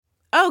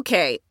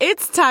Okay,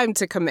 it's time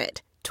to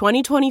commit.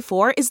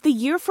 2024 is the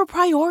year for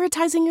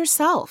prioritizing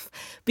yourself.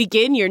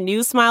 Begin your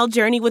new smile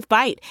journey with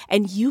Byte,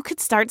 and you could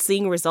start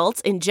seeing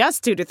results in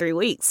just 2 to 3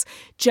 weeks.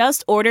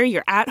 Just order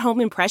your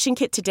at-home impression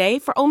kit today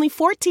for only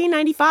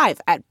 $14.95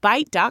 at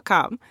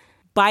Byte.com.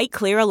 Byte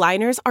Clear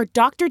aligners are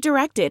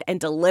doctor-directed and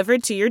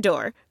delivered to your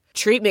door.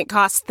 Treatment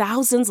costs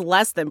thousands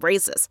less than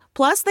braces.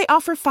 Plus, they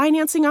offer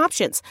financing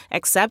options,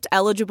 accept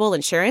eligible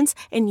insurance,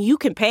 and you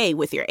can pay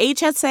with your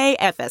HSA,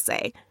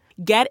 FSA.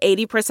 Get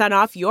 80%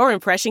 off your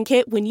impression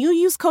kit when you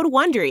use code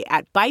WONDERY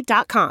at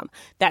Byte.com.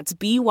 That's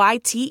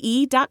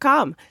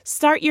BYTE.com.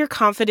 Start your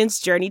confidence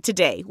journey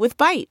today with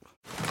Byte.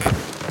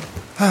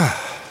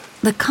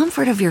 The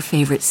comfort of your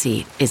favorite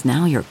seat is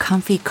now your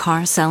comfy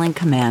car selling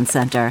command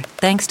center,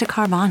 thanks to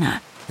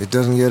Carvana. It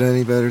doesn't get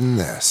any better than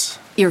this.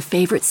 Your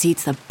favorite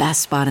seat's the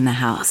best spot in the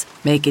house.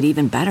 Make it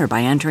even better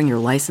by entering your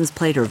license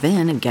plate or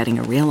VIN and getting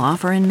a real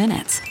offer in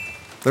minutes.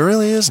 There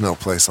really is no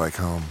place like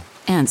home.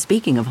 And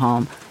speaking of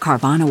home,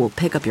 Carvana will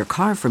pick up your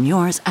car from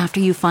yours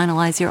after you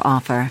finalize your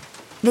offer.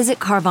 Visit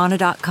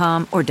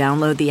Carvana.com or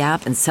download the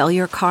app and sell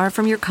your car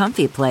from your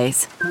comfy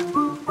place.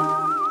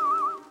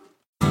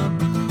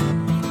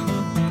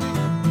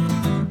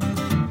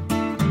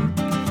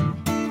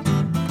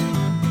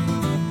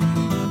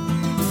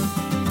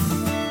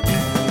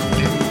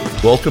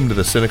 Welcome to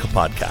the Sinica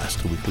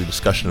Podcast, a weekly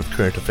discussion of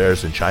current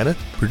affairs in China,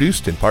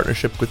 produced in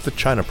partnership with the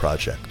China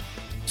Project.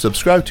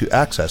 Subscribe to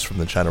Access from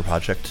the China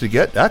Project to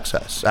get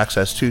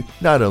access to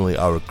not only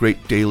our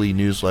great daily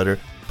newsletter,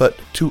 but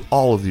to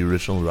all of the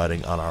original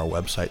writing on our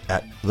website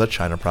at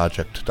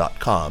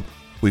thechinaproject.com.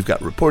 We've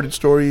got reported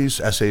stories,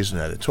 essays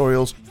and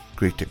editorials,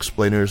 great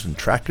explainers and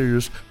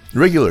trackers,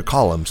 regular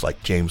columns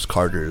like James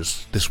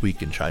Carter's This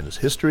Week in China's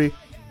History,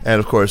 and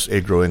of course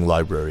a growing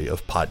library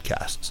of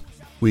podcasts.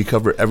 We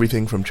cover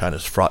everything from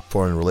China's fraught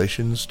foreign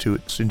relations to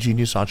its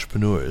ingenious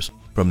entrepreneurs,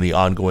 from the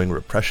ongoing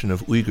repression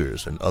of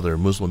Uyghurs and other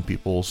Muslim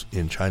peoples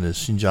in China's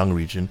Xinjiang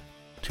region,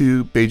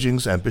 to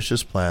Beijing's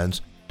ambitious plans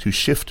to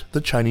shift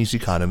the Chinese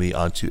economy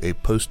onto a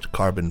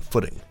post-carbon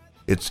footing.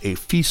 It's a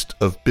feast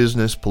of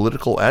business,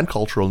 political, and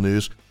cultural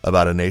news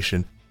about a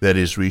nation that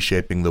is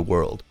reshaping the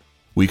world.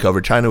 We cover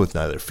China with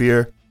neither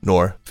fear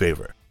nor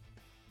favor.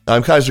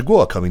 I'm Kaiser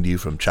Kuo, coming to you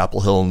from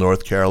Chapel Hill,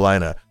 North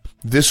Carolina.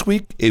 This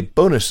week, a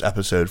bonus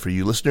episode for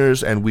you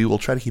listeners, and we will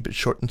try to keep it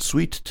short and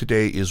sweet.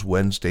 Today is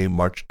Wednesday,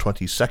 March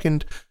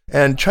 22nd,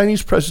 and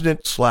Chinese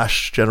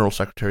President/General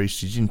Secretary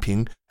Xi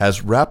Jinping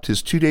has wrapped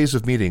his 2 days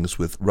of meetings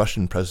with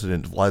Russian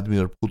President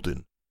Vladimir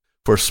Putin.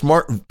 For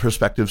smart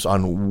perspectives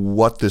on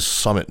what this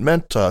summit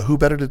meant, who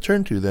better to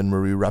turn to than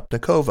Maria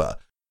Repnikova?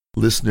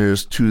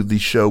 Listeners to the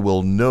show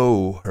will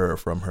know her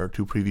from her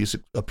 2 previous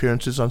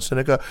appearances on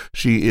Sinica.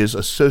 She is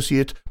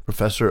Associate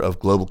Professor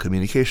of Global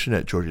Communication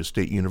at Georgia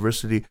State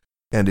University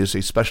and is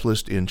a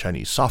specialist in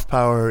Chinese soft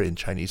power, in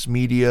Chinese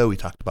media. We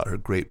talked about her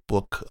great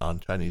book on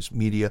Chinese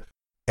media.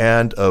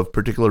 And of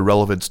particular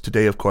relevance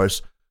today, of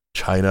course,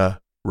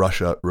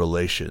 China-Russia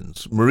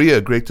relations. Maria,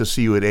 great to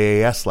see you at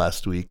AAS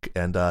last week,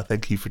 and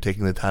thank you for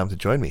taking the time to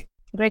join me.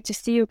 Great to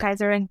see you,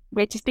 Kaiser, and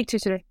great to speak to you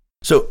today.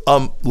 So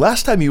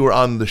last time you were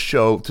on the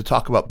show to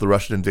talk about the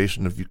Russian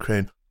invasion of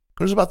Ukraine,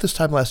 it was about this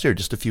time last year,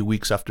 just a few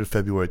weeks after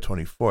February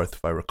 24th,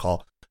 if I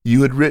recall.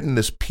 You had written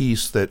this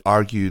piece that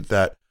argued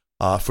that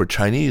for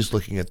Chinese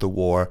looking at the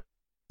war,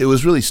 it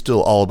was really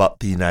still all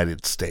about the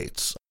United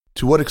States.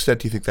 To what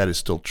extent do you think that is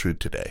still true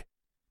today?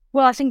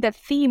 Well, I think the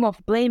theme of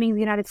blaming the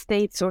United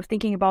States or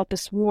thinking about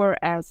this war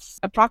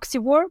as a proxy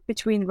war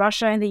between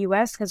Russia and the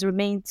U.S. has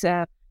remained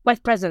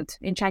quite present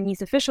in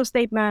Chinese official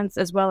statements,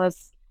 as well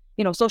as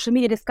social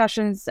media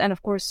discussions, and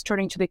of course,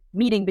 turning to the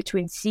meeting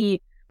between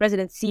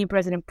President Xi and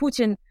President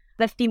Putin.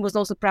 That theme was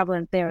also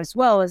prevalent there as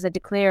well, as they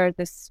declared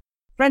this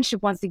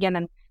friendship once again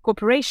and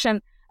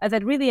cooperation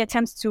that really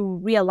attempts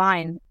to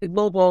realign the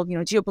global,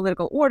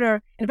 geopolitical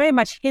order and very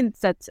much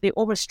hints at the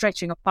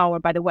overstretching of power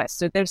by the West.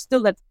 So there's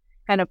still that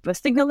kind of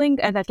signaling,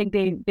 and I think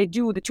the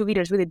 2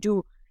 leaders really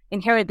do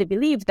inherently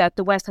believe that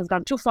the West has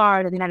gone too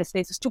far, that the United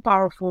States is too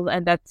powerful,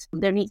 and that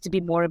there needs to be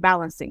more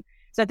balancing.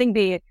 So I think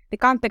the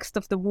context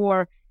of the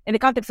war,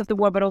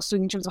 but also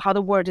in terms of how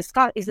the war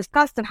is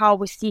discussed and how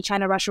we see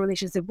China-Russia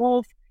relations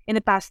evolve in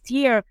the past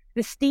year,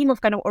 this theme of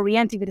kind of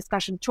orienting the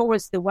discussion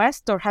towards the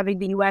West or having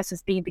the U.S.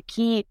 as being the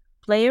key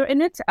player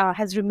in it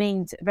has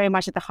remained very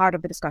much at the heart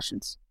of the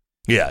discussions.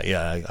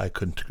 Yeah, I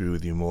couldn't agree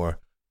with you more.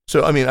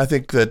 So, I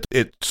think that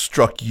it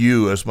struck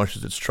you as much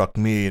as it struck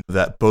me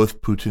that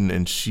both Putin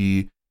and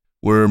Xi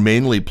were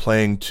mainly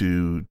playing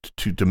to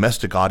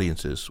domestic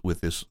audiences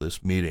with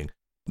this meeting.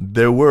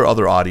 There were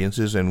other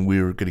audiences, and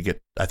we were going to get,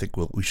 I think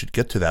we should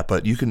get to that,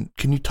 but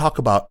can you talk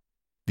about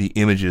the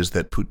images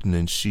that Putin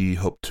and Xi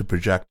hope to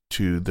project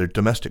to their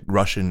domestic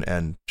Russian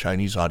and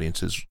Chinese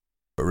audiences,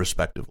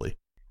 respectively?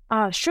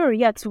 Sure,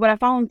 yeah. So what I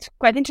found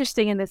quite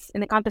interesting in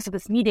the context of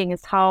this meeting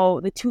is how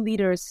the 2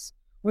 leaders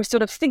were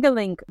sort of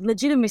signaling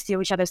legitimacy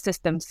of each other's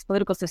systems,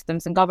 political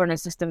systems and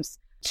governance systems,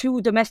 to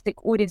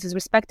domestic audiences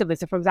respectively.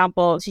 So, for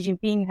example, Xi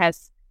Jinping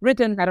has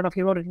written, I don't know if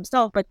he wrote it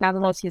himself, but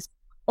nonetheless his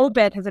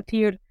op-ed has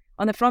appeared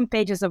on the front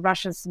pages of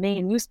Russia's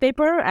main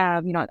newspaper,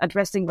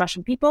 addressing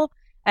Russian people.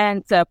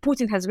 And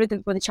Putin has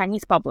written for the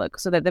Chinese public,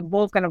 so that they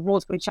both kind of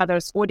wrote for each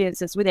other's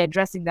audiences, really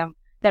addressing them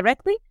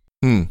directly.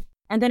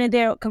 And then in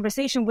their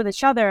conversation with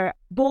each other,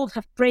 both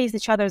have praised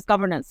each other's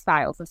governance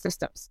styles and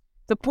systems.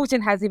 So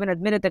Putin has even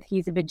admitted that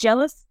he's a bit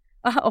jealous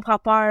of how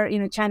far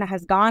China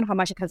has gone, how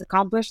much it has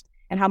accomplished,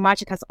 and how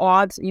much it has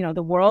awed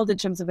the world in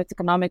terms of its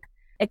economic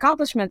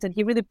accomplishments. And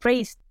he really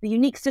praised the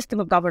unique system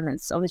of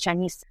governance of the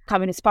Chinese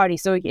Communist Party.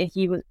 So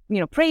he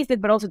praised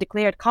it, but also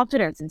declared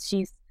confidence in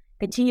Xi's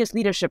continuous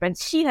leadership. And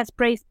Xi has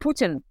praised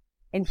Putin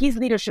and his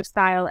leadership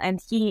style, and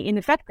he in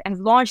effect has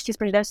launched his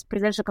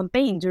presidential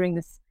campaign during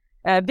this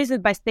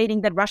visit by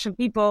stating that Russian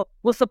people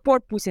will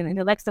support Putin in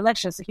the next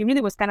election. So he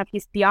really was kind of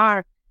his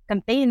PR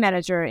campaign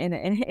manager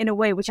in a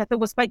way, which I thought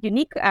was quite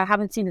unique. I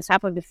haven't seen this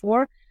happen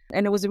before,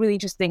 and it was a really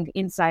interesting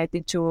insight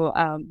into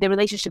the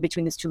relationship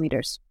between these two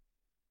leaders.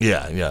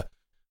 Yeah.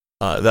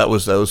 That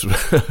was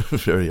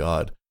very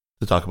odd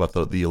to talk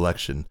about the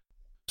election.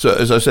 So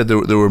as I said,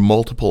 there were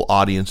multiple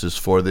audiences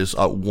for this.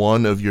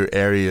 One of your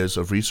areas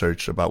of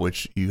research about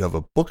which you have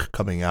a book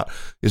coming out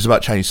is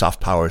about Chinese soft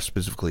power,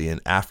 specifically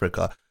in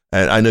Africa.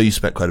 And I know you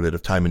spent quite a bit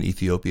of time in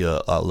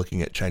Ethiopia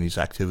looking at Chinese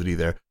activity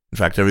there. In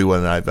fact,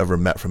 everyone I've ever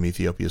met from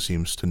Ethiopia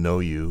seems to know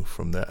you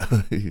from that.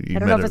 I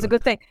don't know if it's a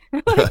good thing.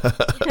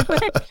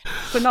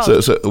 But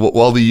no. So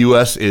while the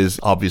U.S. is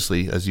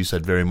obviously, as you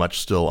said, very much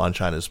still on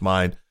China's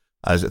mind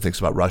as it thinks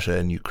about Russia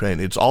and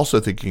Ukraine, it's also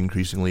thinking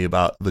increasingly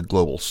about the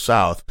global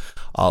South.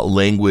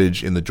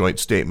 Language in the joint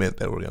statement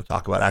that we're going to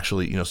talk about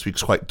actually,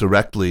 speaks quite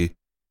directly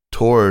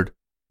toward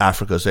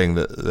Africa, saying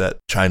that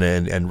China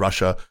and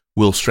Russia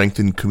will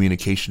strengthen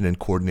communication and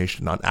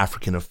coordination on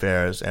African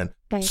affairs and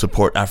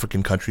support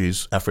African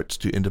countries' efforts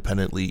to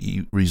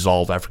independently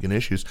resolve African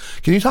issues.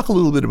 Can you talk a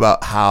little bit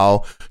about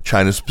how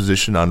China's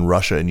position on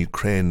Russia and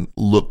Ukraine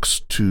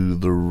looks to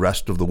the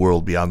rest of the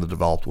world beyond the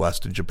developed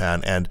West and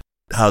Japan, and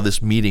how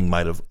this meeting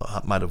might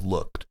have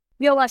looked?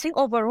 Yeah, well, I think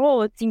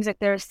overall it seems like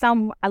there's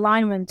some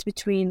alignment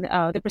between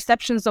the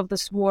perceptions of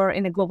this war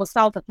in the global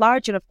South at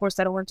large, and of course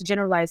I don't want to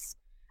generalize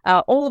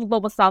all of the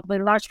global South,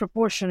 but a large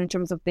proportion in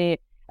terms of the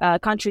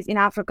countries in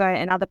Africa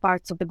and other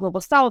parts of the global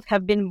South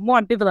have been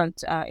more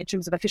ambivalent in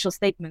terms of official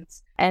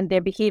statements and their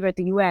behavior at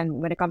the UN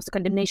when it comes to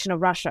condemnation of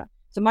Russia.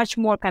 So much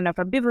more kind of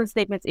ambivalent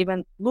statements.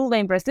 Even Lula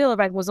in Brazil,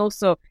 right, was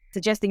also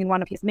suggesting in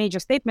one of his major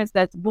statements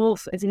that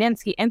both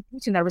Zelensky and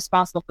Putin are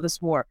responsible for this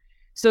war.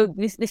 So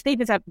the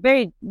statements are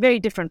very, very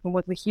different from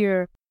what we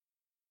hear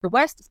the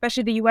West,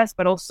 especially the US,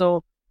 but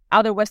also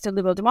other Western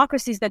liberal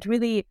democracies that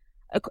really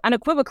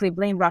unequivocally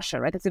blame Russia,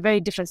 right? It's a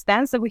very different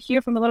stance that we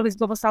hear from a lot of these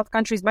global South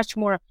countries, much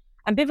more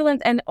ambivalent,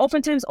 and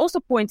oftentimes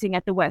also pointing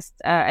at the West,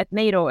 at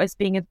NATO, as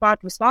being in part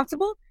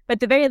responsible, but at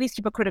the very least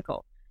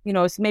hypocritical.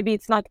 So maybe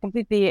it's not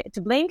completely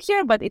to blame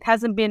here, but it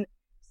hasn't been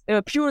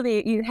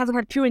it hasn't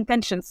had pure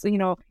intentions,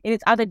 in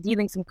its other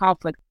dealings and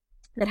conflict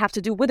that have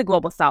to do with the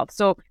global South.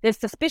 So there's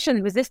suspicion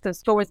and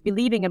resistance towards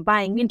believing and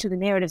buying into the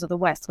narratives of the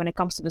West when it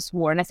comes to this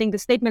war. And I think the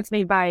statements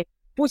made by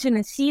Putin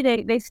and Xi,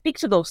 they speak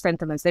to those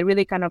sentiments. They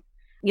really kind of,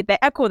 they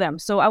echo them.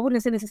 So I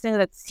wouldn't say necessarily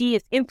that Xi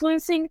is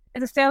influencing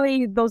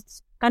necessarily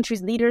those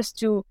countries' leaders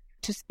to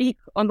speak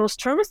on those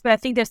terms, but I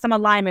think there's some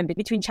alignment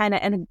between China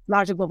and the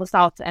larger global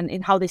South and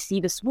in how they see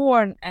this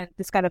war, and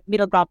this kind of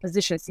middle ground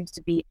position seems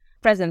to be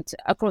present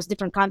across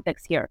different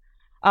contexts here.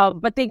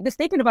 But the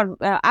statement about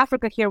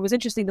Africa here was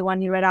interesting, the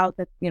one you read out,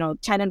 that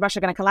China and Russia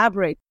are going to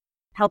collaborate,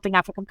 helping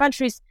African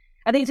countries.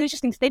 I think it's an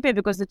interesting statement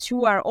because the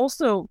two are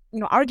also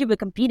arguably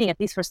competing, at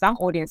least for some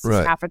audiences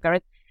in Africa,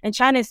 right? And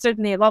China is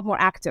certainly a lot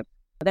more active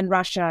than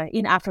Russia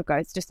in Africa.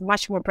 It's just a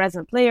much more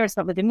present player, it's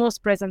probably the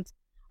most present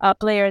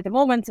player at the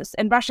moment,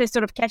 and Russia is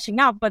sort of catching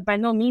up, but by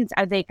no means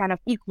are they kind of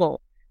equal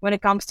when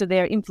it comes to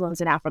their influence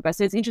in Africa.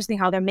 So it's interesting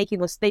how they're making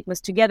those statements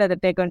together,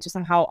 that they're going to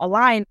somehow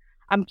align.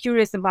 I'm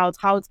curious about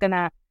how it's going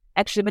to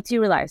actually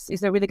materialize.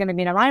 Is there really going to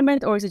be an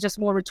alignment, or is it just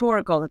more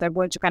rhetorical, that they're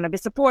going to kind of be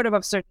supportive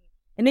of certain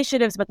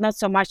initiatives, but not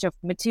so much of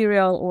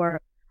material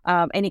or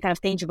any kind of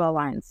tangible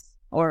alliance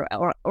or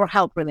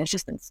help, really,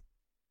 assistance?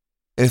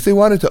 And if they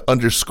wanted to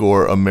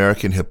underscore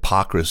American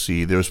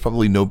hypocrisy, there was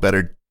probably no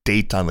better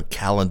date on the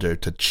calendar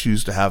to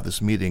choose to have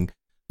this meeting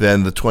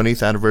than the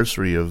 20th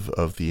anniversary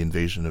of the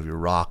invasion of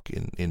Iraq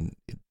in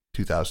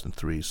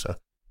 2003. So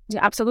yeah,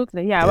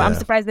 absolutely. Yeah. Well, I'm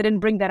surprised they didn't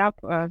bring that up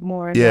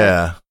more.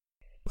 Yeah.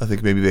 I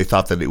think maybe they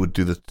thought that it would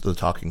do the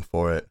talking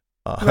for it.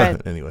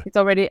 Right. Anyway. It's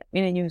already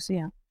in the news,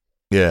 yeah.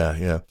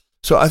 Yeah.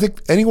 So I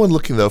think anyone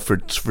looking, though, for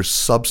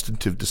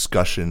substantive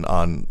discussion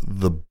on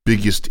the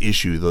biggest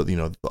issue,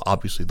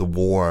 obviously the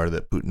war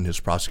that Putin has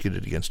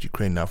prosecuted against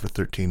Ukraine now for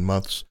 13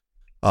 months,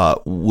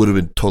 would have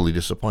been totally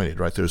disappointed,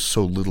 right? There's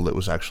so little that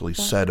was actually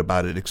said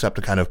about it, except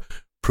a kind of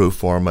pro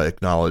forma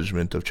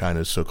acknowledgement of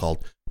China's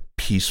so-called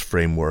peace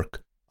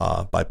framework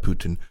by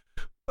Putin.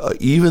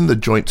 Even the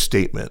joint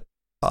statement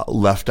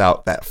left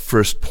out that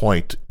first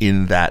point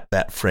in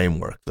that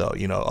framework, though,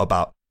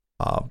 about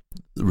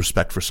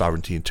respect for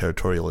sovereignty and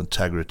territorial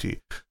integrity.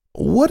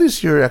 What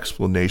is your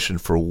explanation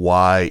for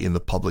why in the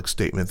public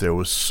statement there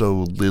was so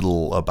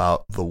little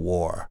about the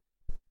war?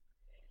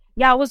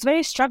 Yeah, I was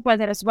very struck by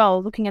that as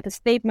well, looking at the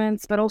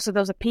statements, but also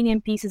those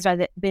opinion pieces,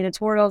 right, the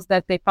editorials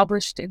that they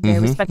published in their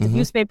respective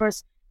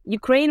newspapers.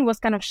 Ukraine was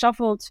kind of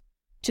shuffled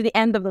to the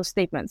end of those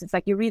statements. It's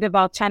like you read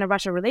about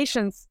China-Russia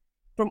relations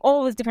from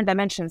all these different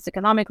dimensions,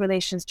 economic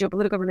relations,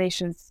 geopolitical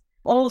relations,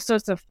 all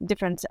sorts of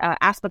different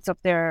aspects of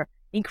their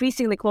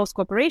increasingly close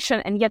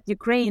cooperation. And yet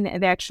Ukraine,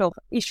 the actual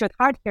issue at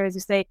heart here, as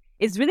you say,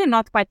 is really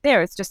not quite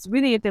there. It's just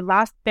really the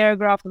last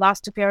paragraph, the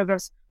last two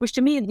paragraphs, which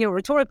to me,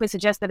 rhetorically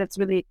suggests that it's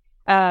really,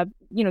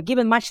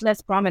 given much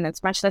less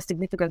prominence, much less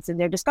significance in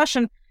their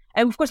discussion.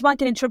 And of course, one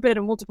can interpret it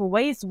in multiple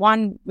ways.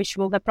 One, which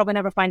we'll probably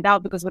never find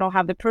out because we don't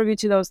have the purview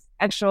to those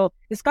actual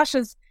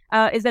discussions,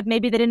 is that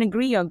maybe they didn't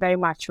agree on very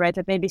much, right?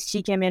 That maybe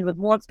Xi came in with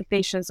more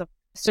expectations of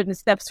certain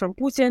steps from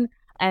Putin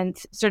and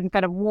certain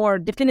kind of more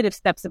definitive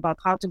steps about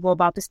how to go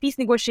about these peace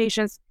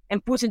negotiations.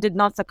 And Putin did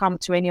not succumb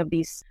to any of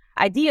these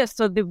ideas.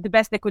 So the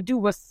best they could do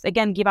was,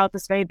 again, give out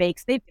this very vague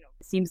statement.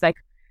 It seems like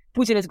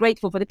Putin is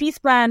grateful for the peace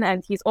plan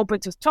and he's open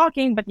to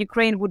talking, but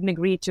Ukraine wouldn't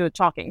agree to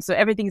talking. So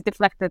everything's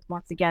deflected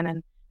once again,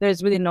 and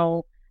there's really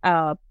no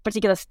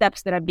particular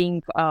steps that are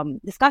being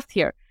discussed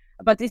here.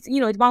 But it's,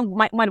 one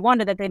might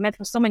wonder that they met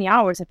for so many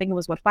hours. I think it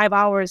was 5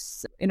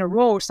 hours in a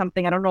row or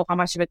something. I don't know how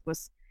much of it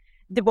was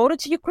devoted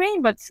to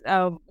Ukraine, but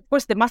of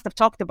course they must have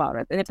talked about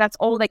it. And if that's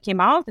all that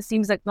came out, it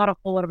seems like not a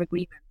whole lot of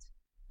agreement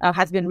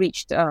has been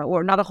reached,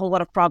 or not a whole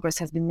lot of progress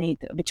has been made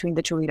between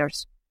the two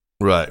leaders.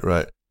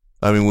 Right.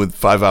 I mean, with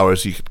 5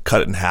 hours, you could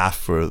cut it in half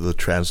for the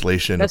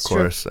translation, That's of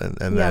course. True.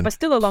 And yeah, then, but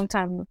still a long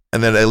time.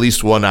 And then at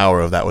least 1 hour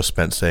of that was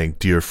spent saying,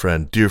 dear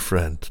friend, dear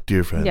friend,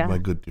 dear friend, yeah, my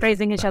good dear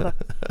praising each other.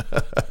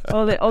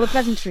 all the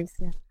pleasantries,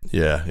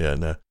 yeah. Yeah,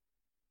 no.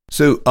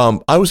 So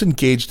I was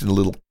engaged in a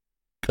little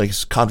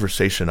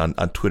conversation on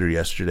Twitter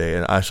yesterday,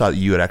 and I saw that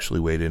you had actually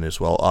weighed in as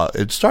well.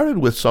 It started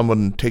with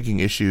someone taking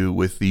issue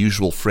with the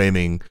usual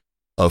framing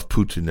of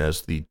Putin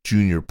as the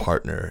junior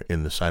partner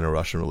in the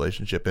Sino-Russian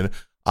relationship. And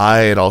I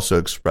had also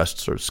expressed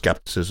sort of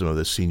skepticism of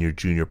the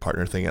senior-junior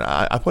partner thing. And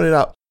I pointed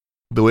out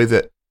the way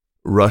that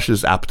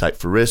Russia's appetite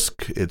for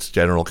risk, its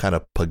general kind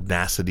of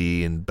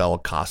pugnacity and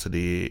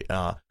bellicosity,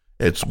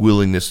 its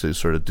willingness to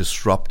sort of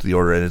disrupt the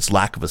order, and its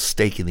lack of a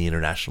stake in the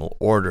international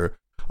order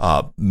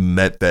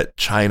meant that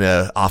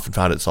China often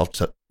found itself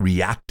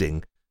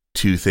reacting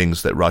to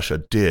things that Russia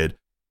did.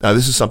 Now,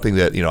 this is something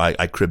that,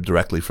 I cribbed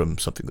directly from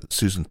something that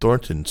Susan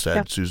Thornton said.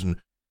 Yeah.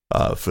 Susan,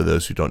 for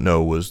those who don't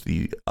know, was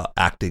the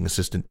acting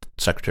Assistant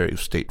Secretary of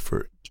State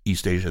for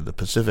East Asia and the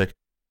Pacific,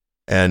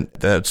 and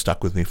that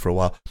stuck with me for a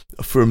while.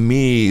 For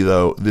me,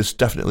 though, this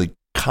definitely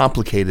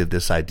complicated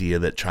this idea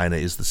that China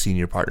is the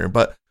senior partner,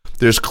 but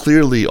there's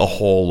clearly a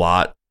whole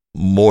lot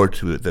more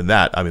to it than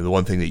that. I mean, the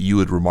one thing that you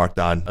had remarked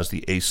on as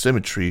the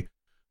asymmetry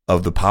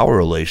of the power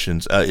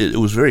relations, it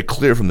was very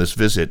clear from this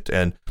visit,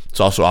 and it's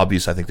also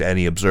obvious, I think, to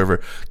any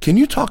observer. Can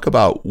you talk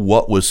about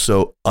what was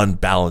so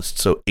unbalanced,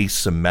 so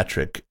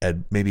asymmetric,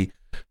 and maybe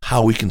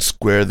how we can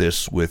square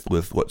this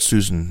with what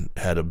Susan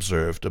had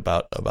observed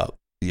about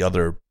the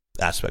other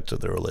aspects of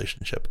their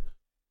relationship?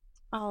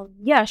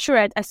 Yeah,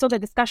 sure. I saw the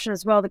discussion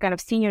as well, the kind of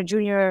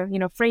senior-junior,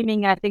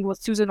 framing. I think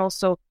what Susan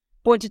also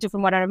pointed to,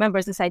 from what I remember,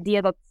 is this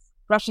idea that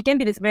Russia can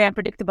be this very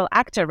unpredictable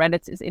actor, right?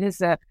 It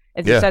is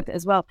as you said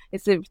as well,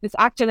 it's this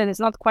actor that is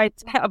not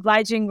quite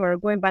obliging or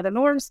going by the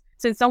norms.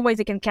 So in some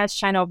ways, it can catch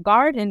China off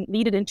guard and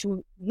lead it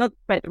into not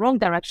quite the wrong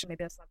direction.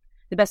 Maybe that's not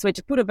the best way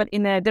to put it, but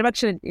in a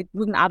direction it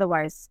wouldn't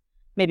otherwise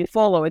maybe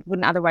follow. It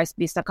wouldn't otherwise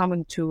be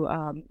succumbing to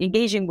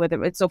engaging with it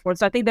and so forth.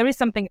 So I think there is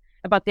something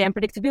about the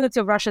unpredictability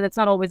of Russia that's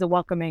not always a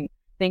welcoming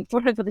thing for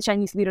the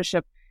Chinese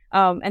leadership.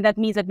 And that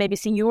means that maybe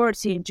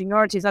seniority and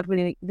juniority is not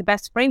really the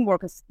best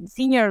framework, because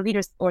senior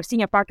leaders or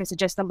senior partners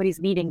suggest somebody's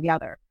leading the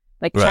other.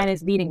 Like right. China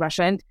is leading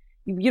Russia. And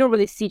you don't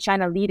really see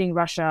China leading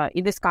Russia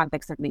in this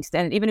context, at least.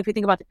 And even if you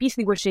think about the peace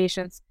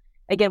negotiations,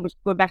 again, which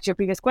going back to your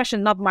previous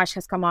question, not much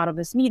has come out of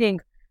this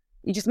meeting.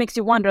 It just makes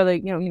you wonder,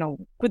 like,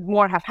 could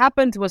more have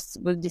happened?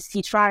 Did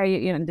Xi try,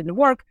 and didn't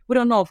work? We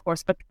don't know, of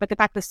course, but the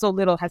fact that so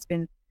little has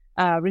been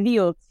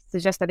revealed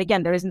suggests that,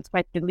 again, there isn't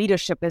quite the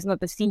leadership. There's not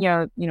the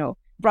senior,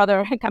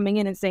 brother coming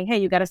in and saying, hey,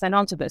 you got to sign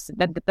on to this.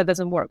 That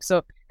doesn't work.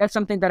 So that's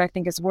something that I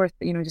think is worth,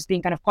 just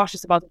being kind of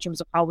cautious about in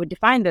terms of how we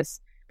define this.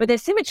 But the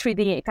asymmetry,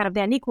 the kind of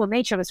the unequal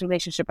nature of this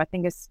relationship, I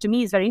think to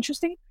me is very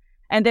interesting.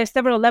 And there's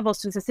several levels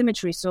to this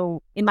asymmetry.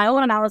 So in my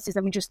own analysis,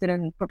 I'm interested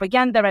in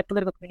propaganda, right,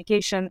 political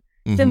communication,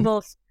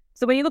 symbols.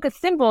 So when you look at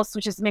symbols,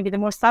 which is maybe the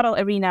more subtle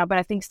arena, but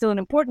I think still an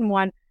important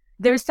one,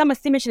 there is some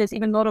asymmetry that's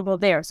even notable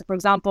there. So for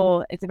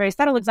example, it's a very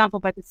subtle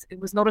example, but it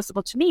was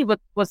noticeable to me,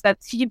 was that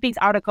Xi Jinping's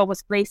article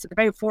was placed at the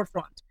very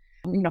forefront,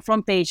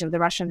 front page of the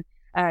Russian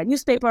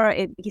newspaper.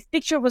 His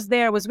picture was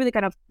there, was really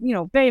kind of,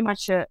 very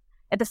much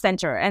at the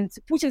center. And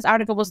Putin's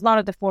article was not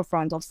at the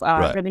forefront of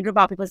Kremlin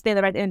Rubab. It was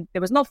there, right? And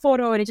there was no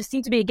photo, and it just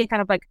seemed to be, again,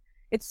 kind of like,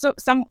 it's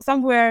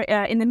somewhere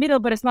in the middle,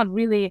 but it's not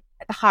really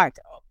at the heart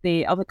of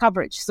the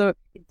coverage. So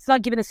it's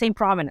not given the same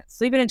prominence.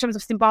 So even in terms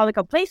of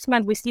symbolical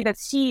placement, we see that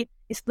Xi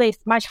is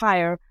placed much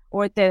higher,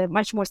 or at the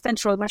much more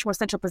central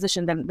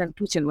position than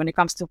Putin when it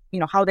comes to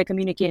how they're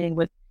communicating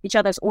with each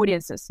other's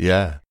audiences.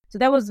 Yeah. So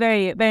that was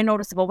very, very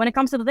noticeable. When it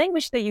comes to the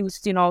language they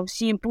used, Xi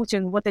and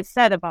Putin, what they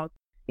said about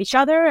each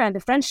other and the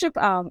friendship.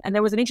 And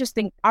there was an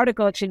interesting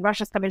article actually in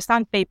Russia's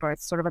Commersant paper.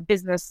 It's sort of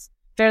a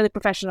fairly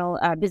professional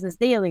business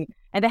daily.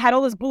 And they had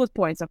all those bullet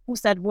points of who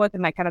said what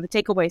and like kind of the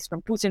takeaways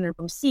from Putin and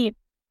from Xi.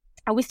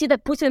 And we see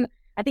that Putin,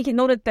 I think he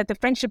noted that the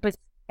friendship is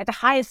at the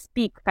highest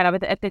peak, kind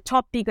of at the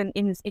top peak in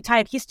its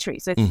entire history.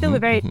 So it's still a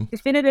very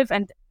definitive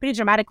and pretty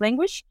dramatic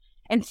language.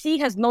 And Xi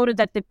has noted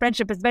that the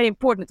friendship is very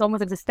important. It's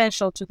almost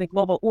existential to the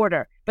global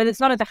order, but it's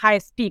not at the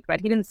highest peak, right?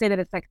 He didn't say that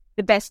it's like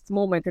the best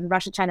moment in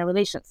Russia-China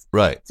relations.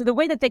 Right. So the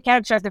way that they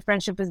characterize the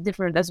friendship is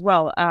different as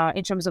well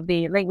in terms of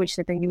the language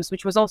that they use,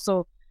 which was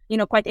also,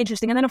 quite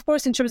interesting. And then, of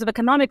course, in terms of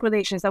economic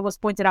relations, that was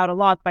pointed out a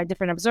lot by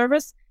different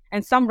observers.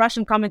 And some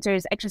Russian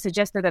commentators actually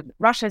suggested that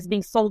Russia is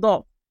being sold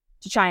off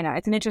to China.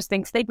 It's an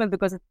interesting statement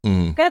because it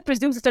kind of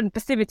presumes a certain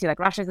passivity, like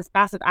Russia is this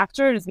passive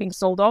actor and is being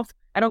sold off.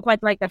 I don't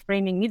quite like that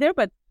framing either,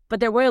 but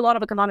there were a lot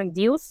of economic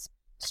deals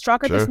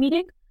struck at this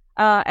meeting,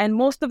 and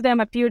most of them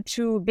appeared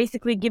to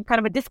basically give kind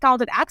of a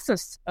discounted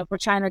access for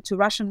China to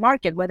Russian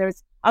market, whether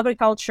it's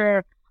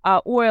agriculture,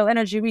 oil,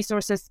 energy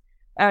resources.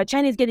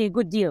 China is getting a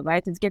good deal,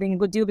 right? It's getting a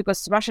good deal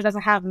because Russia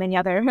doesn't have many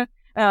other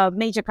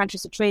major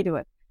countries to trade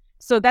with.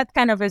 So that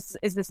kind of is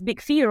this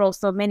big fear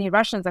also of many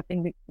Russians, I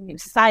think,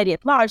 society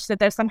at large, that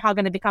they're somehow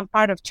going to become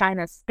part of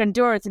China's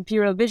grandeur, its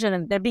imperial vision,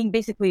 and they're being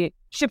basically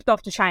shipped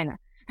off to China.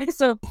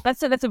 So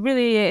that's a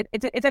really,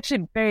 it's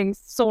actually a very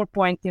sore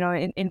point,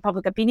 in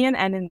public opinion,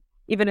 and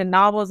even in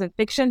novels and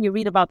fiction, you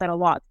read about that a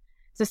lot.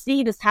 So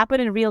seeing this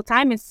happen in real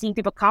time and seeing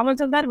people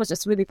comment on that was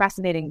just really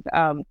fascinating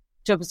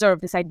to observe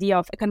this idea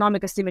of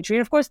economic asymmetry.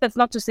 And of course, that's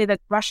not to say that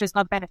Russia is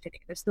not benefiting.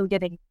 They're still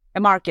getting a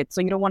market.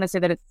 So you don't want to say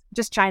that it's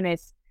just China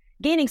is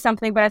gaining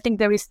something, but I think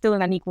there is still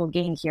an unequal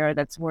gain here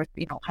that's worth,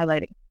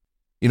 highlighting.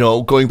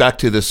 Going back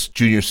to this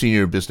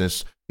junior-senior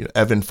business,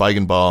 Evan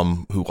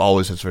Feigenbaum, who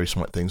always has very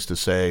smart things to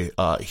say,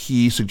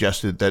 he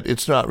suggested that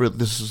it's not really,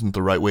 this isn't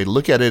the right way to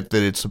look at it,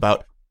 that it's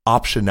about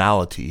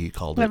optionality, he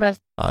called it.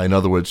 In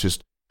other words,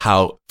 just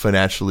how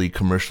financially,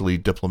 commercially,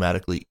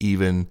 diplomatically,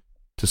 even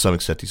to some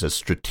extent, he says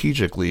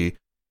strategically,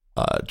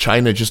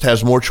 China just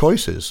has more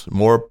choices,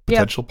 more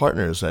potential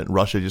partners, and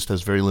Russia just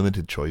has very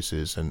limited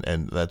choices,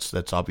 and that's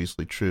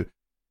obviously true.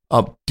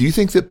 Do you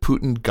think that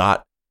Putin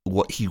got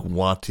what he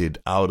wanted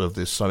out of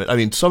this summit? I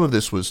mean, some of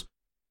this was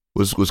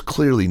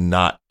clearly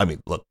not. I mean,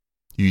 look,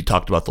 you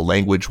talked about the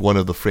language. One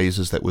of the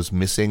phrases that was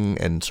missing,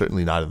 and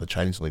certainly not in the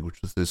Chinese language,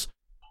 was this,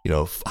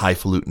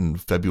 highfalutin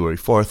February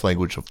 4th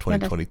language of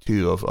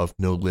 2022 of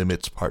no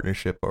limits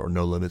partnership or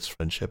no limits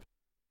friendship.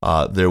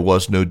 There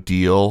was no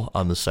deal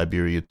on the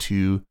Siberia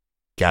 2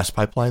 gas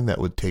pipeline that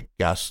would take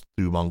gas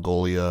through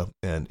Mongolia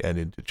and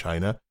into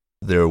China.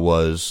 There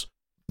was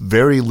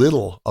very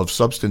little of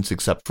substance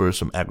except for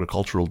some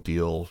agricultural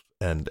deals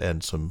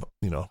and some,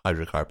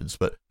 hydrocarbons.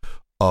 But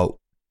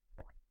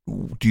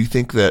do you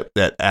think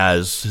that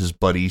as his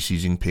buddy Xi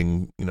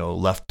Jinping,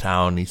 left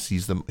town, he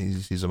sees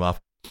them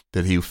off,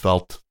 that he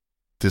felt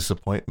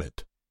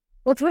disappointment?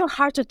 Well, it's a little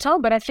hard to tell,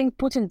 but I think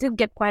Putin did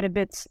get quite a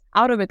bit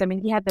out of it. I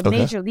mean, he had the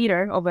major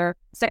leader of a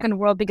second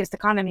world biggest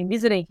economy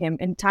visiting him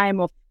in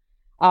time of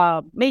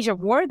major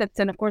war.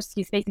 And of course,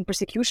 he's facing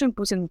persecution.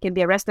 Putin can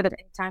be arrested at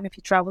any time if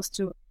he travels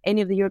to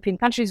any of the European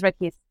countries, right?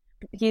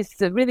 He's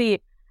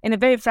really in a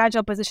very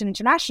fragile position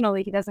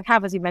internationally. He doesn't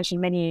have, as you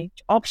mentioned, many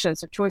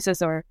options or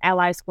choices or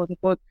allies, quote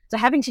unquote. So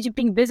having Xi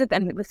Jinping visit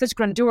and with such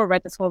grandeur,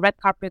 right, this whole red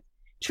carpet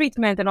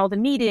treatment and all the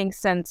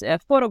meetings and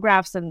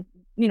photographs and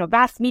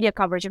vast media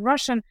coverage in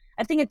Russian,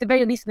 I think at the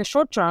very least in the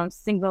short term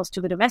signals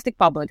to the domestic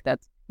public that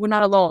we're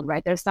not alone,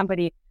 right? There's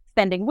somebody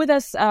standing with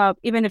us,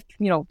 even if,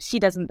 Xi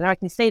doesn't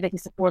directly say that he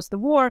supports the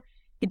war.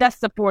 He does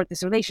support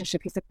this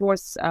relationship. He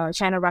supports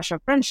China-Russia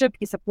friendship.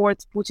 He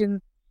supports Putin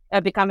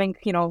becoming,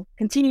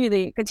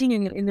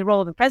 continuing in the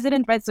role of the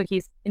president, right? So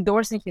he's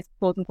endorsing his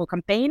quote-unquote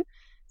campaign.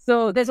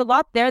 So there's a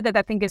lot there that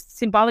I think is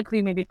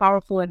symbolically maybe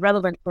powerful and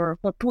relevant for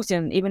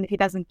Putin, even if he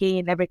doesn't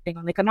gain everything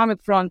on the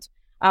economic front.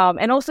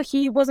 And also,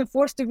 he wasn't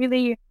forced to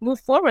really move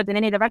forward in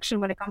any direction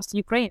when it comes to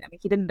Ukraine. I mean,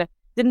 he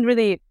didn't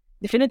really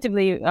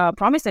definitively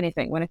promise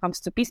anything when it comes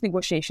to peace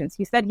negotiations.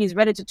 He said he's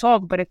ready to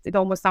talk, but it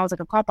almost sounds like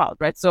a cop-out,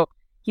 right? So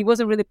he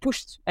wasn't really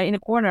pushed in a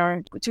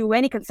corner to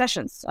any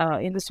concessions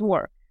in this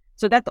war.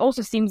 So that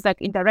also seems like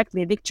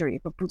indirectly a victory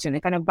for Putin.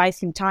 It kind of buys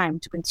him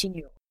time to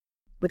continue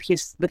with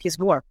his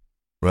war.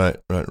 Right.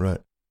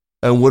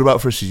 And what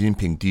about for Xi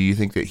Jinping? Do you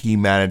think that he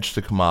managed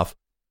to come off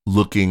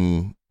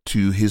looking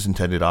to his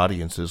intended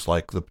audiences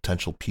like the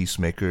potential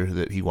peacemaker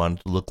that he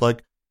wanted to look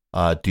like?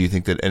 Do you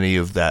think that any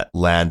of that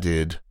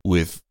landed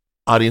with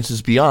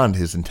audiences beyond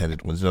his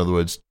intended ones? In other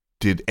words,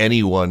 did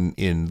anyone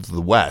in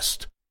the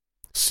West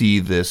see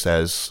this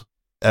as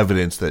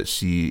evidence that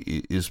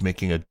Xi is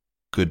making a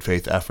good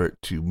faith effort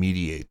to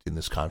mediate in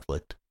this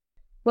conflict?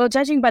 Well,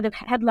 judging by the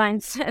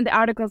headlines and the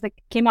articles that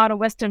came out of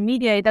Western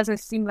media, it doesn't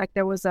seem like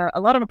there was a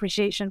lot of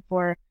appreciation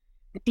for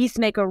the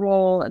peacemaker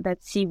role that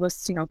Xi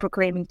was,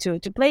 proclaiming to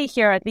play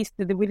here. At least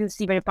we didn't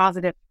see very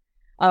positive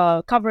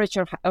coverage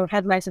or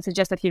headlines that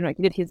suggest that he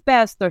did his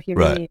best, or he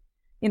really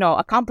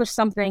accomplished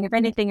something. If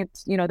anything,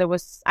 there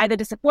was either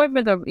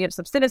disappointment or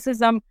some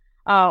cynicism,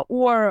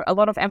 or a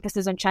lot of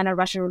emphasis on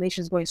China-Russia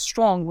relations going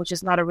strong, which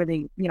is not a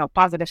really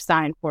positive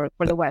sign for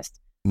the West.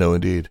 No,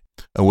 indeed.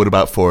 And what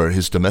about for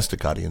his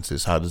domestic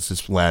audiences? How does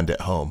this land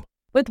at home?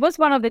 It was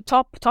one of the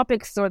top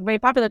topics, or very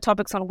popular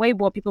topics on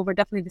Weibo. People were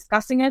definitely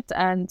discussing it,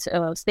 and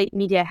state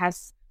media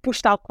has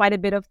pushed out quite a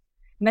bit of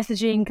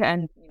messaging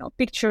and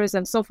pictures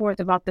and so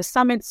forth about the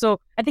summit. So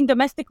I think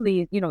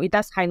domestically, it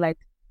does highlight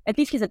at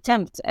least his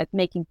attempt at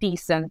making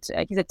peace and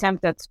his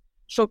attempt at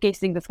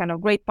showcasing this kind of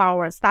great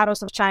power and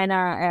status of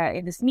China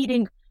in this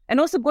meeting, and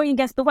also going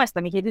against the West.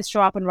 I mean, he did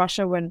show up in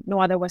Russia when no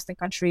Western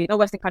country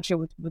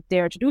would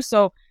dare to do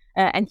so.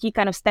 And he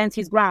kind of stands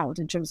his ground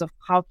in terms of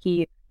how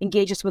he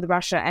engages with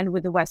Russia and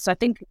with the West. So I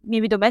think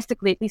maybe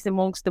domestically, at least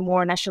amongst the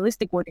more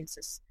nationalistic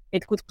audiences,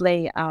 it could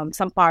play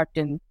some part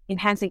in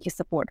enhancing his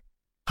support.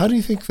 How do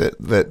you think that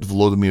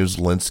Volodymyr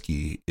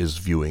Zelensky is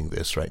viewing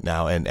this right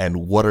now?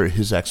 And what are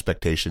his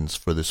expectations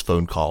for this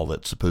phone call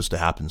that's supposed to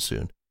happen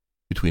soon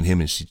between him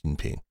and Xi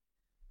Jinping?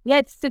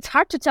 Yeah, it's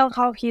hard to tell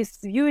how he's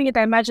viewing it.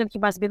 I imagine he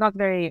must be not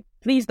very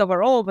pleased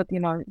overall, but,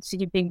 Xi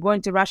Jinping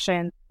going to Russia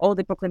and all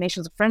the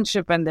proclamations of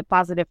friendship and the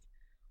positive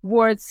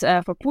words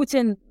for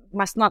Putin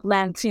must not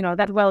land,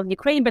 that well in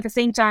Ukraine. But at the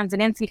same time,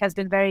 Zelensky has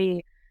been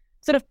very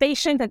sort of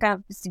patient and kind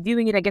of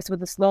viewing it, I guess,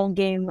 with this long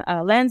game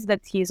lens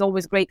that he is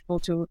always grateful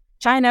to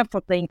China for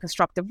playing a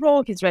constructive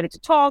role. He's ready to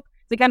talk.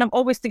 So kind of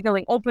always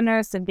signaling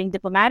openness and being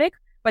diplomatic,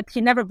 but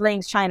he never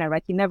blames China,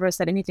 right? He never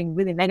said anything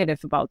really negative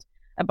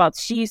about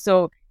Xi.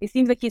 So it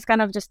seems like he's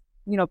kind of just,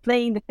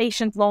 playing the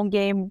patient long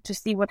game to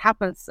see what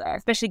happens,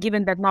 especially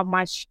given that not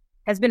much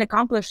has been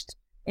accomplished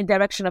in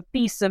direction of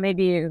peace. So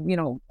maybe,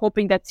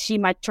 hoping that Xi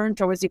might turn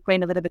towards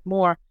Ukraine a little bit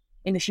more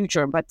in the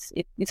future. But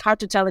it's hard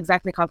to tell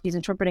exactly how he's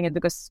interpreting it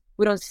because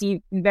we don't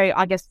see very,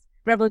 I guess,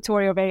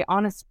 revelatory or very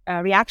honest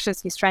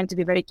reactions. He's trying to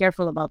be very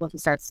careful about what he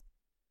says.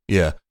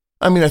 Yeah.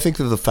 I mean, I think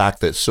that the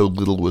fact that so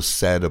little was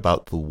said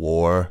about the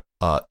war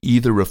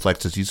either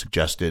reflects, as you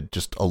suggested,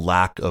 just a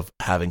lack of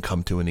having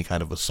come to any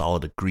kind of a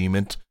solid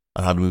agreement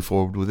on how to move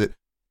forward with it,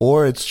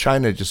 or it's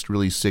China just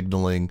really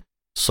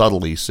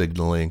subtly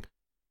signaling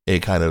a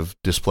kind of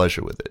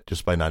displeasure with it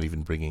just by not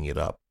even bringing it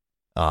up.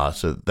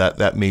 So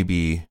that may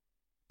be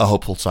a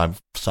hopeful sign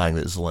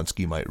that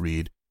Zelensky might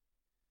read.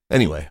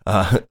 Anyway,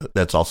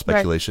 that's all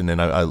speculation, right.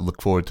 And I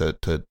look forward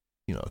to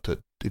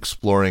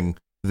exploring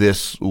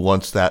this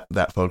once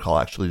that phone call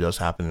actually does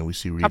happen and we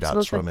see readouts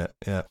Absolutely. From it.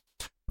 Yeah.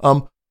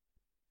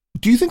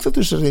 Do you think that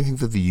there's anything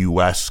that the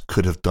U.S.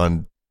 could have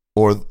done,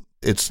 or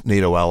its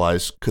NATO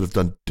allies could have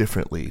done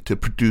differently to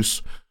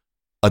produce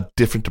a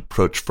different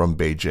approach from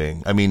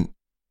Beijing? I mean,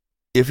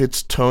 if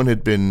its tone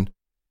had been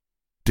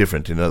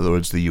different, in other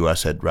words, the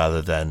U.S. had,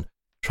 rather than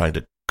trying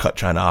to cut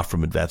China off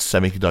from advanced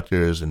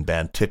semiconductors and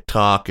ban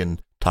TikTok and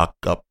talk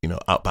up,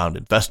 outbound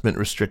investment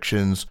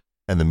restrictions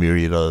and the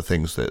myriad other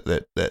things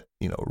that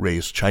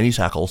raise Chinese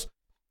hackles,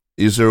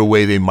 is there a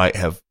way they might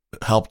have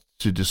helped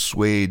to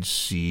dissuade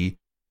Xi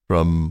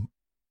from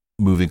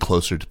moving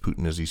closer to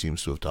Putin as he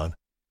seems to have done?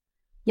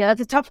 Yeah,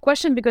 that's a tough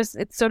question because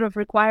it sort of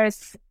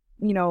requires,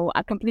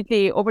 a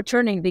completely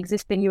overturning the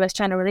existing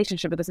U.S.-China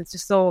relationship because it's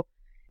just so,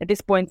 at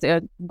this point,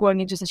 going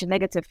into such a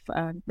negative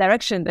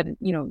direction that,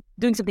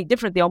 doing something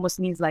differently almost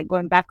means like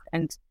going back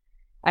and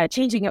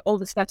changing all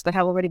the steps that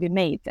have already been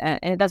made. And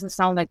it doesn't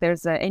sound like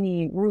there's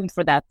any room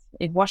for that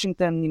in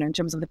Washington, in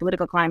terms of the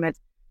political climate,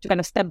 to kind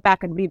of step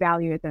back and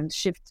reevaluate and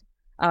shift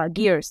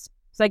gears.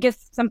 So I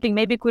guess something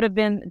maybe could have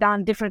been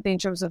done differently in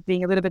terms of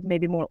being a little bit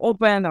maybe more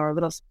open or a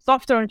little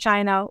softer on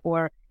China,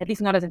 or at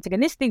least not as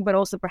antagonistic, but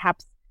also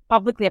perhaps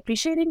publicly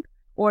appreciating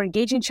or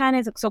engaging China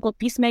as a so-called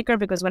peacemaker.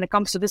 Because when it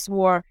comes to this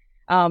war,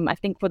 I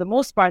think for the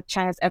most part,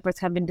 China's efforts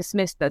have been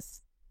dismissed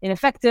as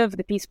ineffective.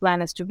 The peace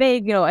plan is too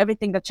vague.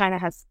 Everything that China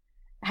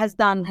has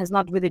done has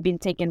not really been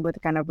taken with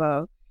kind of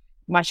a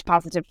much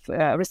positive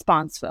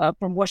response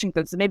from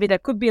Washington. So maybe there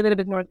could be a little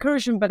bit more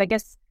encouragement, but I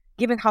guess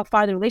given how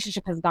far the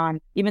relationship has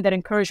gone, even that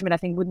encouragement, I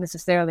think, wouldn't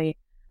necessarily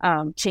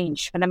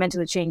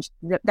fundamentally change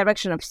the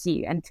direction of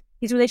Xi. And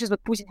his relations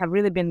with Putin have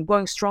really been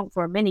going strong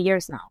for many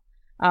years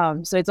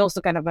now. So it's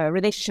also kind of a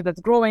relationship that's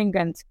growing,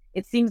 and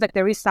it seems like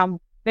there is some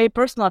very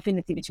personal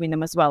affinity between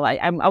them as well.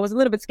 I was a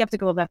little bit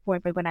skeptical of that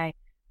point, but when I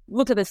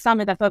looked at the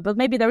summit, I thought, but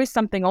maybe there is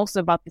something also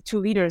about the two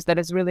leaders that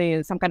is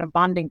really some kind of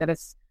bonding that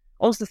is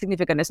also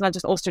significant. It's not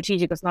just all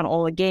strategic, it's not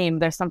all a game.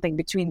 There's something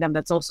between them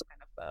that's also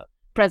kind of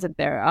present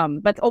there.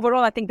 But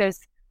overall, I think there's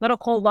not a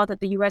whole lot that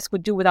the U.S.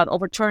 could do without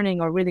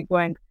overturning or really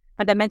going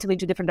fundamentally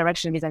into a different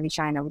direction vis-a-vis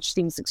China, which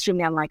seems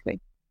extremely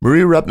unlikely.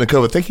 Maria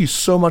Repnikova, thank you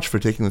so much for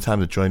taking the time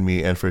to join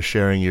me and for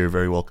sharing your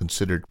very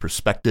well-considered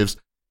perspectives.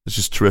 It's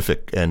just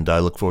terrific, and I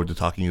look forward to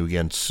talking to you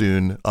again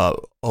soon,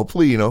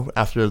 hopefully,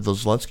 after the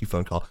Zelensky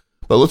phone call.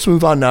 But let's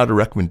move on now to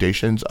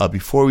recommendations.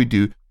 Before we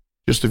do,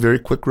 just a very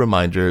quick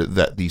reminder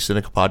that the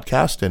Sinica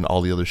podcast and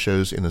all the other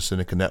shows in the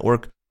Sinica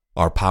network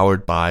are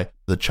powered by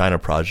the China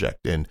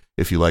Project. And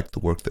if you like the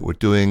work that we're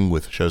doing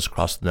with shows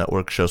across the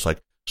network, shows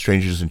like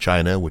Strangers in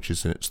China, which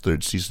is in its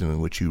third season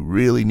and which you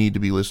really need to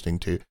be listening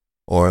to,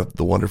 or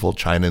the wonderful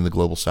China in the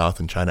Global South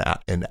and China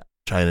in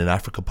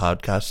Africa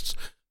podcasts,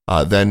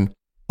 then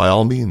by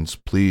all means,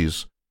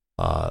 please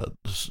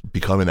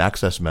become an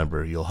Access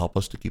member. You'll help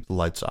us to keep the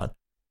lights on.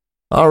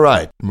 All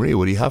right, Maria,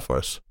 what do you have for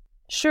us?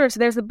 Sure. So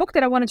there's a book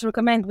that I wanted to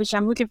recommend, which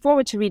I'm looking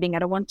forward to reading. I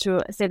don't want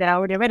to say that I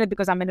already read it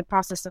because I'm in the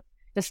process of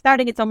just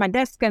starting. It's on my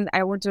desk, and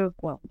I want to,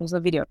 there's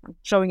a video. I'm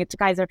showing it to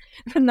Kaiser.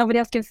 Nobody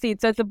else can see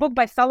it. So it's a book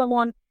by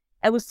Solomon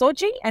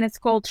Elusoji, and it's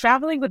called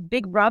Traveling with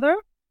Big Brother,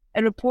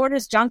 a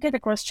reporter's junket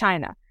across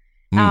China.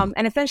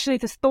 And essentially,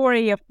 it's a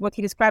story of what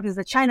he describes as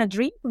a China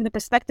dream from the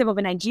perspective of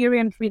a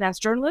Nigerian freelance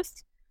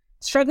journalist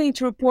struggling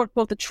to report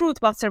both the truth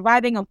while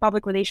surviving on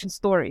public relations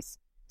stories.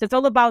 So it's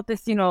all about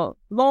this,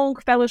 long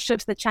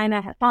fellowships that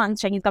China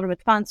funds, Chinese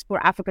government funds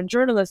for African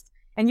journalists.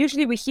 And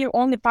usually we hear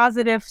only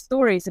positive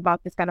stories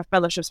about this kind of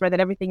fellowships, right?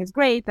 That everything is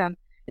great and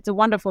it's a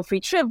wonderful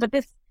free trip. But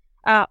this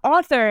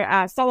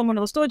author, Solomon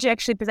Elusoji,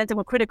 actually presents a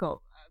more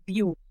critical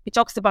view. He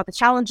talks about the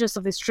challenges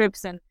of these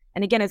trips. And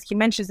again, as he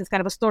mentions, it's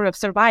kind of a story of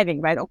surviving,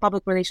 right? Or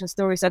public relations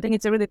stories. So I think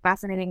it's a really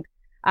fascinating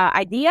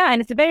idea.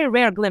 And it's a very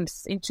rare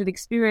glimpse into the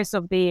experience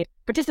of the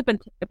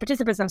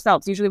participants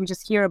themselves. Usually we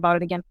just hear about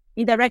it again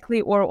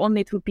indirectly or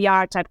only through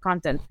PR type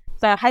content.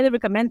 So I highly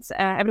recommend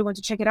everyone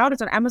to check it out.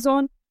 It's on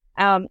Amazon.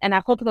 And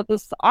I hope that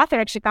this author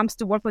actually comes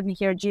to work with me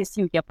here at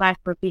GSU. He applied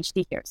for a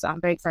PhD here. So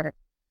I'm very excited.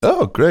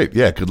 Oh, great.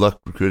 Yeah, good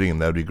luck recruiting him.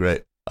 That would be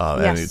great. Yes.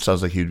 And it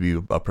sounds like he'd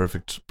be a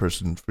perfect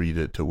person for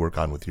you to work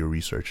on with your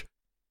research.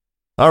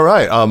 All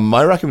right.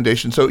 My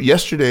recommendation. So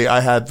yesterday I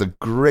had the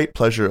great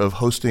pleasure of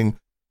hosting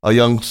a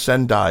young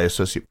Sendai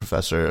associate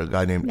professor, a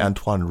guy named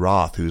Antoine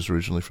Roth, who's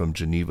originally from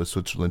Geneva,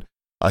 Switzerland.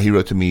 He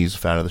wrote to me, he's a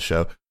fan of the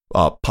show,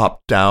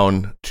 popped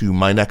down to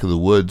my neck of the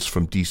woods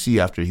from DC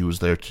after he was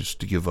there just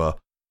to give a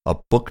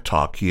book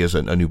talk. He has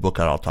a new book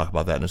out. I'll talk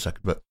about that in a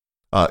second. But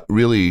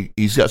really,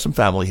 he's got some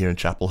family here in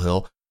Chapel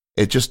Hill.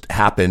 It just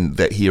happened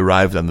that he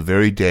arrived on the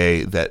very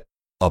day that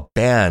a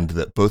band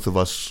that both of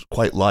us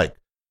quite like,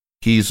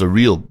 he's a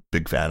real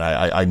big fan.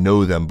 I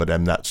know them, but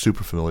I'm not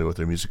super familiar with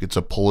their music. It's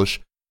a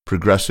Polish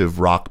progressive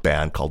rock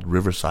band called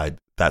Riverside.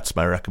 That's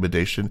my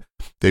recommendation.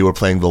 They were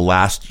playing the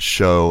last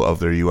show of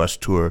their U.S.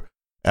 tour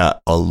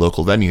at a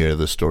local venue here,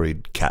 the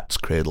storied Cat's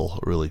Cradle,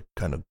 a really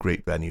kind of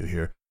great venue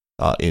here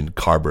in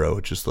Carborough,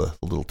 which is the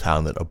little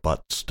town that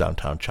abuts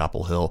downtown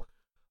Chapel Hill.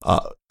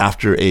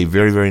 After a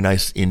very, very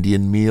nice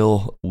Indian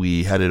meal,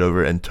 we headed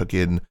over and took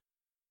in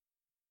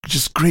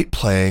just great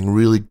playing,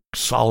 really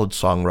solid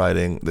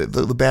songwriting.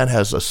 The band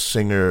has a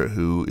singer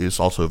who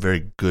is also a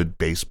very good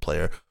bass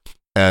player.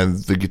 And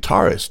the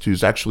guitarist,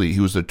 he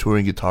was a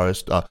touring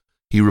guitarist.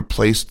 He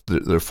replaced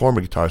their former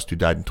guitarist who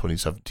died in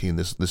 2017.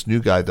 This new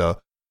guy, though,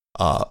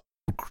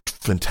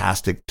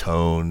 fantastic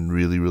tone,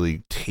 really,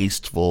 really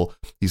tasteful.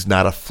 He's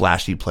not a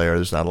flashy player.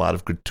 There's not a lot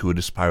of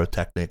gratuitous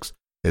pyrotechnics.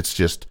 It's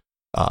just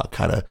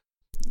kind of,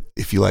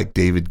 if you like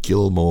David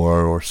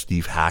Gilmour or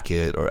Steve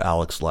Hackett or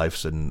Alex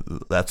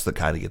Lifeson, that's the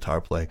kind of guitar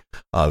playing.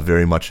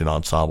 Very much an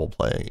ensemble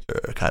playing,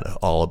 kind of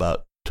all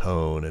about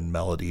tone and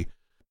melody.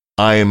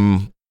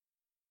 I'm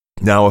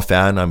now a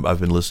fan. I've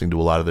been listening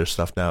to a lot of their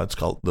stuff now.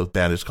 The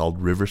band is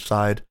called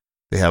Riverside.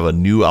 They have a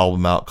new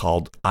album out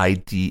called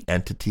ID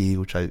Entity,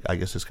 which I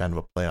guess is kind of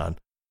a play on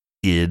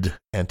id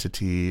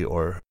entity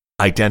or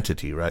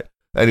identity, right?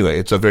 Anyway,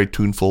 it's a very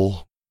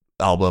tuneful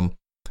album.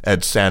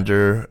 Ed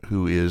Sander,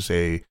 who is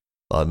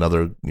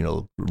another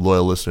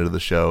loyal listener to the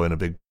show and a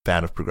big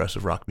fan of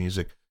progressive rock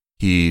music,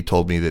 he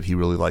told me that he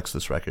really likes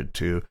this record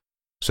too.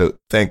 So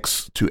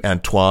thanks to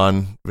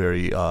Antoine.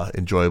 Very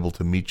enjoyable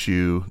to meet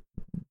you.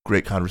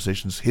 Great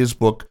conversations. His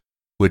book,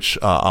 which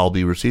I'll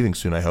be receiving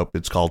soon, I hope,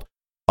 it's called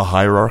A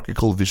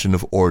Hierarchical Vision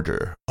of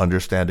Order,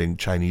 Understanding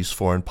Chinese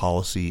Foreign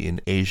Policy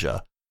in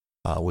Asia,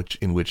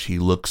 in which he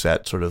looks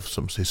at sort of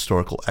some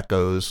historical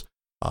echoes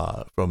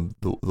from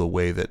the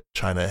way that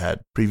China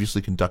had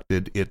previously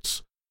conducted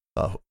its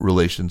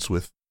relations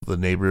with the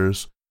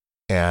neighbors,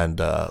 and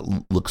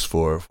looks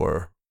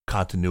for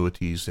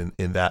continuities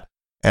in that,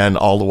 and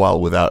all the while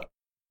without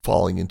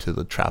falling into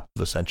the trap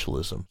of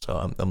essentialism.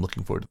 So I'm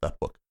looking forward to that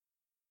book.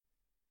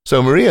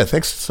 So Maria,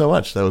 thanks so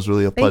much. That was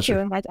really a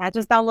pleasure. Thank you. I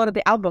just downloaded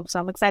the album, so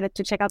I'm excited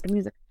to check out the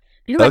music.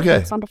 You like it?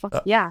 It's wonderful.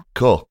 Yeah.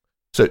 Cool.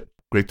 So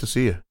great to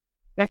see you.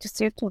 Great to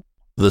see you too.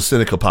 The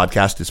Sinica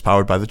podcast is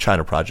powered by the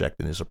China Project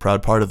and is a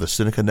proud part of the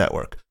Sinica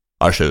Network.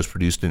 Our show is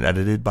produced and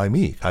edited by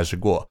me, Kaiser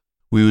Kuo.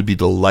 We would be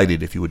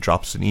delighted if you would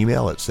drop us an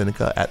email at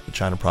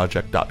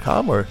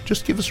sinica@thechinaproject.com or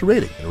just give us a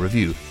rating and a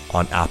review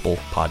on Apple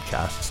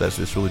Podcasts, as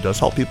this really does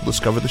help people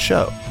discover the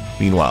show.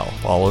 Meanwhile,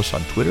 follow us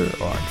on Twitter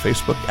or on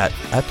Facebook at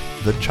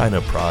The China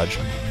Proj,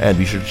 and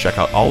be sure to check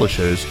out all the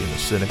shows in the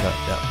Sinica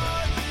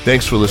Network.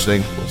 Thanks for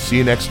listening. We'll see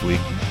you next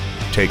week.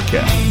 Take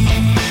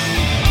care.